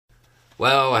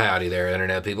Well, howdy there,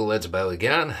 Internet people. It's Bo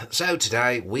again. So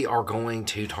today we are going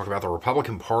to talk about the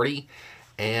Republican Party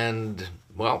and,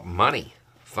 well, money,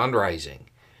 fundraising,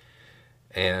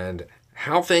 and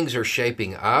how things are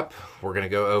shaping up. We're going to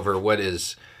go over what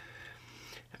is,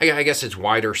 I guess it's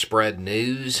wider spread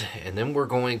news, and then we're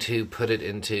going to put it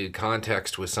into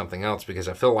context with something else because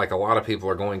I feel like a lot of people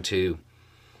are going to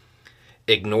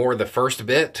ignore the first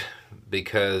bit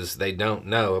because they don't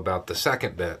know about the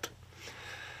second bit.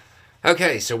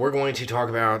 Okay, so we're going to talk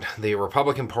about the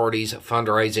Republican Party's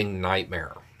fundraising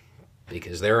nightmare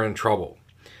because they're in trouble.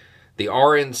 The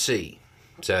RNC,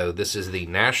 so this is the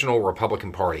National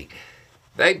Republican Party,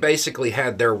 they basically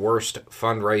had their worst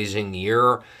fundraising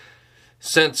year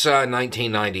since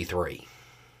 1993.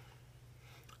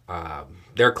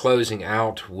 They're closing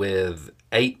out with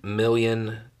 $8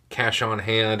 million cash on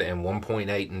hand and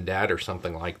 1.8 in debt or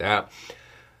something like that.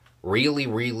 Really,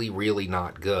 really, really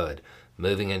not good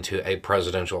moving into a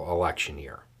presidential election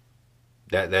year.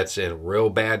 That's in real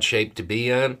bad shape to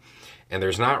be in, and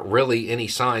there's not really any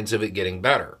signs of it getting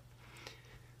better.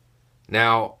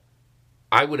 Now,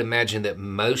 I would imagine that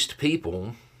most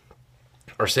people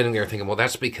are sitting there thinking, well,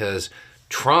 that's because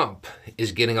Trump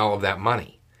is getting all of that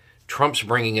money. Trump's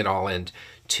bringing it all in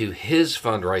to his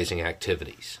fundraising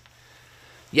activities.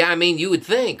 Yeah, I mean, you would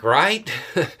think, right?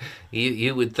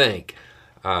 you would think,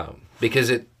 because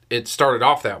it started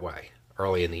off that way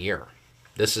early in the year.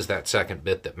 This is that second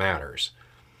bit that matters.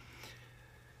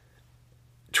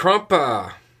 Trump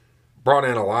brought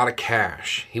in a lot of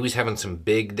cash. He was having some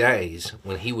big days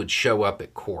when he would show up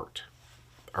at court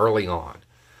early on.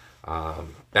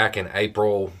 Back in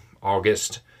April,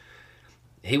 August,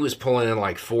 he was pulling in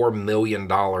like $4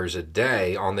 million a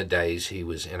day on the days he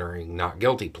was entering not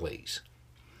guilty pleas.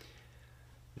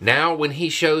 Now, when he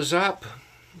shows up,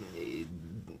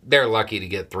 they're lucky to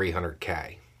get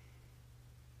 $300K.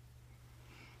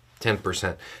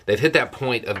 10%. They've hit that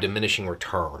point of diminishing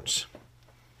returns.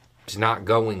 It's not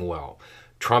going well.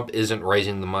 Trump isn't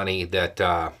raising the money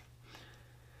that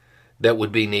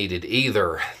would be needed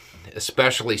either,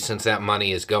 especially since that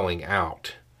money is going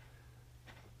out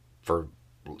for,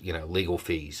 legal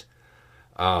fees.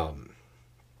 The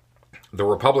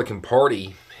Republican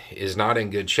Party is not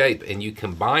in good shape, and you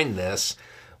combine this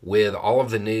with all of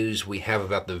the news we have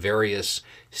about the various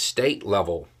state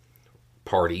level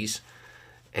parties,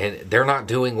 and they're not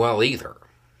doing well either.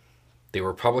 The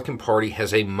Republican Party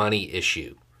has a money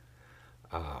issue.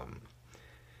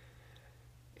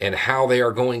 And how they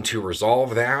are going to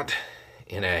resolve that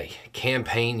in a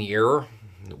campaign year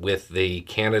with the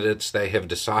candidates they have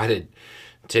decided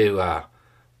to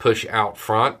push out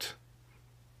front,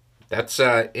 that's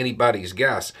anybody's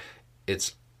guess.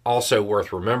 It's also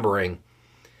worth remembering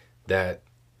that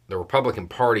the Republican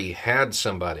Party had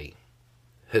somebody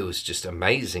who was just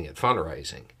amazing at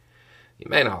fundraising. You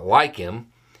may not like him,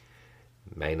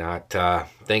 may not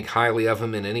think highly of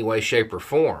him in any way, shape, or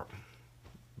form,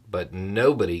 but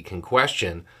nobody can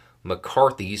question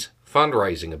McCarthy's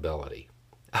fundraising ability.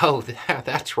 Oh,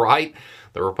 that's right.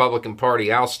 The Republican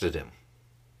Party ousted him.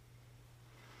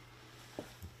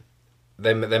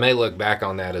 They may look back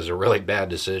on that as a really bad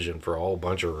decision for a whole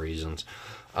bunch of reasons.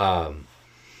 And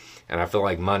I feel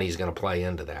like money's going to play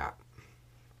into that.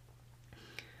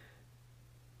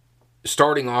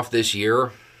 Starting off this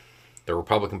year, the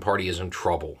Republican Party is in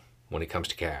trouble when it comes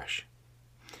to cash.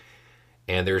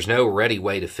 And there's no ready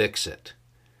way to fix it.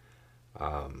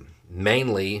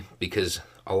 Mainly because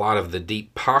a lot of the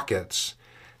deep pockets,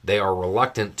 they are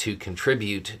reluctant to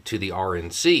contribute to the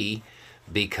RNC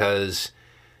because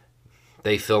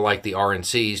they feel like the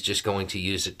RNC is just going to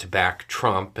use it to back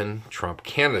Trump and Trump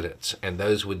candidates. And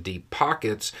those with deep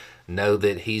pockets know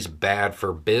that he's bad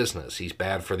for business. He's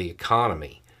bad for the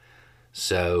economy.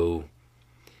 So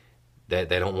they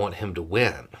don't want him to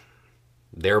win.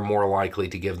 They're more likely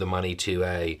to give the money to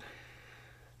a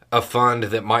fund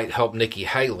that might help Nikki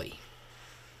Haley,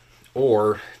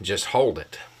 or just hold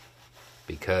it,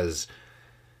 because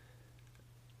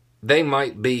they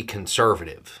might be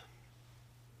conservative.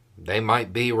 They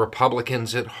might be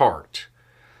Republicans at heart.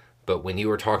 But when you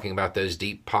were talking about those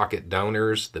deep pocket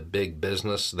donors, the big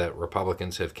business that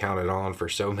Republicans have counted on for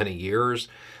so many years,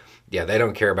 yeah, they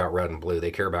don't care about red and blue.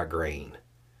 They care about green.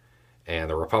 And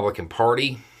the Republican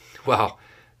Party, well,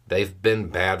 they've been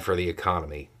bad for the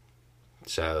economy.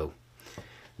 So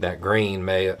that green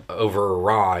may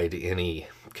override any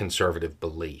conservative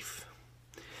belief.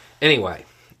 Anyway,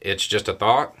 it's just a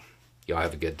thought. Y'all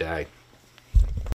have a good day.